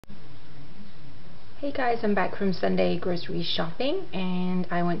Hey guys, I'm back from Sunday grocery shopping and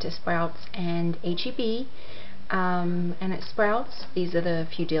I went to Sprouts and HEB. And at Sprouts, these are the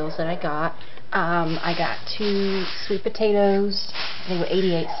few deals that I got. I got 2 sweet potatoes. They were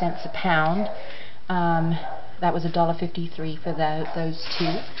 88 cents a pound. That was $1.53 for those 2.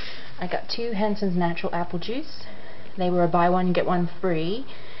 I got 2 Henson's natural apple juice. They were a buy one get one free.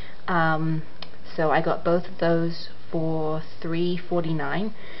 So I got both of those for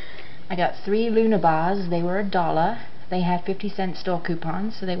 $3.49. I got 3 Luna bars. They were $1. They had 50-cent store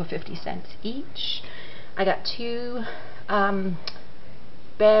coupons, so they were 50 cents each. I got 2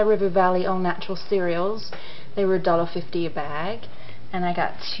 Bear River Valley All Natural cereals. They were $1.50 a bag. And I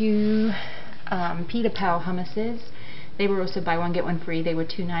got 2 Peter Pal hummuses. They were also buy one get one free. They were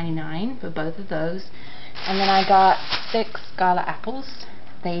 $2.99 for both of those. And then I got 6 Gala apples.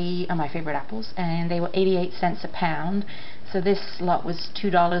 They are my favorite apples, and they were 88 cents a pound. So this lot was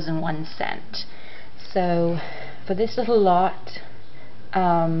 $2.01. So for this little lot,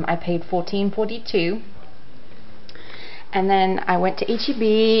 I paid $14.42. And then I went to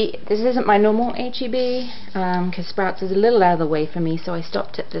HEB. This isn't my normal HEB, because Sprouts is a little out of the way for me, so I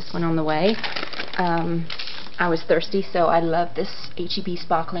stopped at this one on the way. I was thirsty, so I love this HEB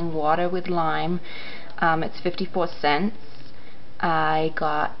sparkling water with lime. It's 54 cents. I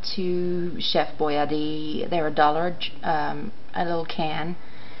got 2 Chef Boyardee. They're $1 a little can.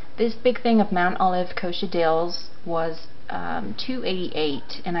 This big thing of Mount Olive kosher dills was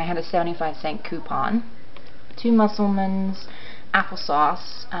 $2.88, and I had a 75-cent coupon. 2 Musselman's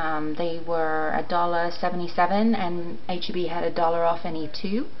applesauce. They were $1.77, and HEB had $1 off any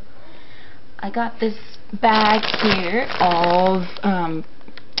 2. I got this bag here of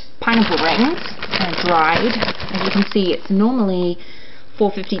pineapple rings, dried. As you can see, it's normally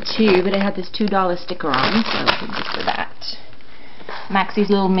 $4.52, but it had this $2 sticker on, so it's good for that. Maxie's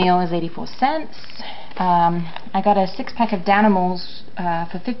little meal is 84 cents. I got a 6-pack of Danimals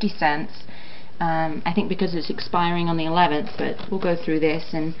for 50 cents. I think because it's expiring on the 11th, but we'll go through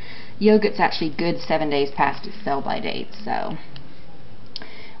this. And yogurt's actually good 7 days past its sell-by date, so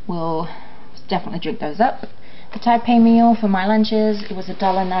we'll definitely drink those up. The Taipei meal for my lunches, it was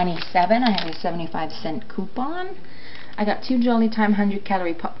 $1.97. I had a 75-cent coupon. I got 2 Jolly Time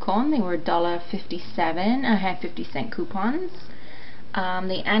 100-calorie popcorn. They were $1.57. I had 50-cent coupons.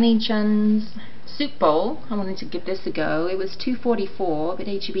 The Annie Chun's soup bowl, I wanted to give this a go. It was $2.44, but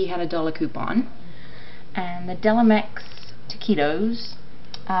HEB had a $1 coupon. And the Delamex taquitos,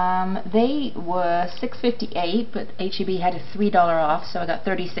 they were $6.58, but HEB had a $3 off, so I got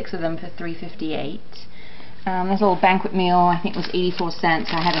 36 of them for $3.58. This little banquet meal, I think, was 84 cents.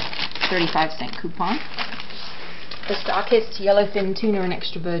 I had a 35-cent coupon. The Starkist yellowfin tuna and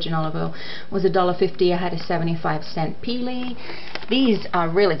extra virgin olive oil was $1.50. I had a 75-cent peely. These are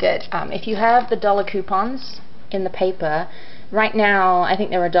really good. If you have the $1 coupons in the paper, right now I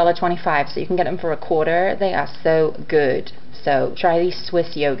think they're $1.25, so you can get them for $1/4. They are so good. So try these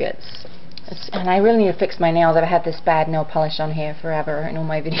Swiss yogurts. And I really need to fix my nails. I've had this bad nail polish on here forever in all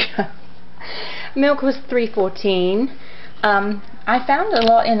my videos. Milk was $3.14. I found a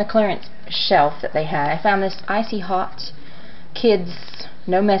lot in the clearance shelf that they had. I found this Icy Hot Kids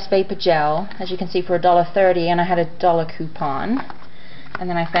No Mess Vapor Gel, as you can see, for $1.30, and I had a $1 coupon. And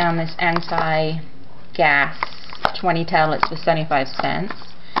then I found this anti-gas 20 tablets for 75 cents.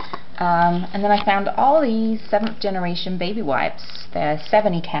 And then I found all these 7th generation baby wipes. They're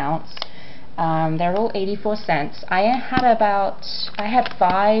 70 counts. They're all 84 cents. I had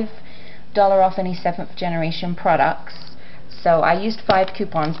 5 $1 off any 7th generation products. So I used 5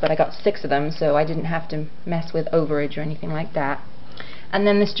 coupons, but I got 6 of them, so I didn't have to mess with overage or anything like that. And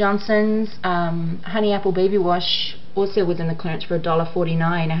then this Johnson's Honey Apple Baby Wash also was in the clearance for $1.49.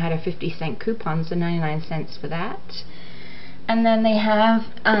 I had a 50-cent coupon, so 99 cents for that. And then they have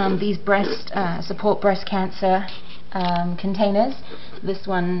these support breast cancer containers. This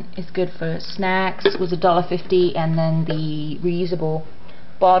one is good for snacks. It was $1.50, and then the reusable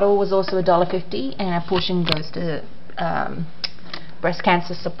bottle was also $1.50, and a portion goes to breast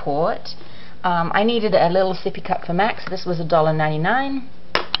cancer support. I needed a little sippy cup for Max. This was $1.99.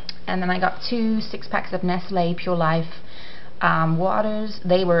 And then I got 2 6-packs of Nestle Pure Life waters.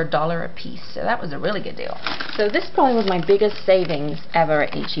 They were $1 a piece, so that was a really good deal. So this probably was my biggest savings ever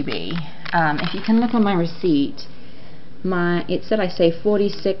at HEB. If you can look on my receipt, it said I saved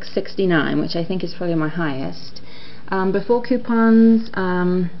 $46.69, which I think is probably my highest. Before coupons,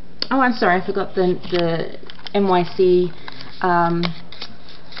 oh, I'm sorry, I forgot the NYC.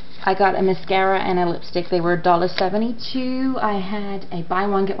 I got a mascara and a lipstick. They were $1.72. I had a buy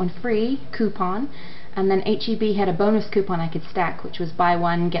one get one free coupon. And then HEB had a bonus coupon I could stack, which was buy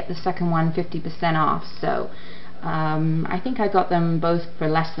one, get the second one 50% off. So I think I got them both for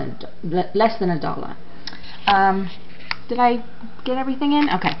less than $1. Did I get everything in?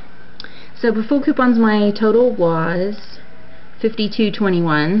 Okay. So before coupons, my total was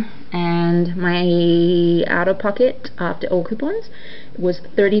 $52.21, and my out of pocket after all coupons was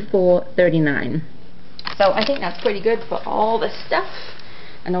 $34.39. So I think that's pretty good for all the stuff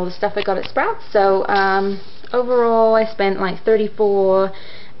and all the stuff I got at Sprouts. So overall I spent like $34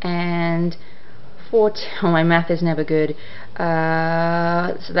 and oh, my math is never good.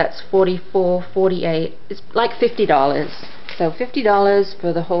 So that's $44, $48. It's like $50. So $50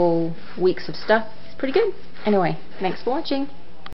 for the whole weeks of stuff is pretty good. Anyway, thanks for watching.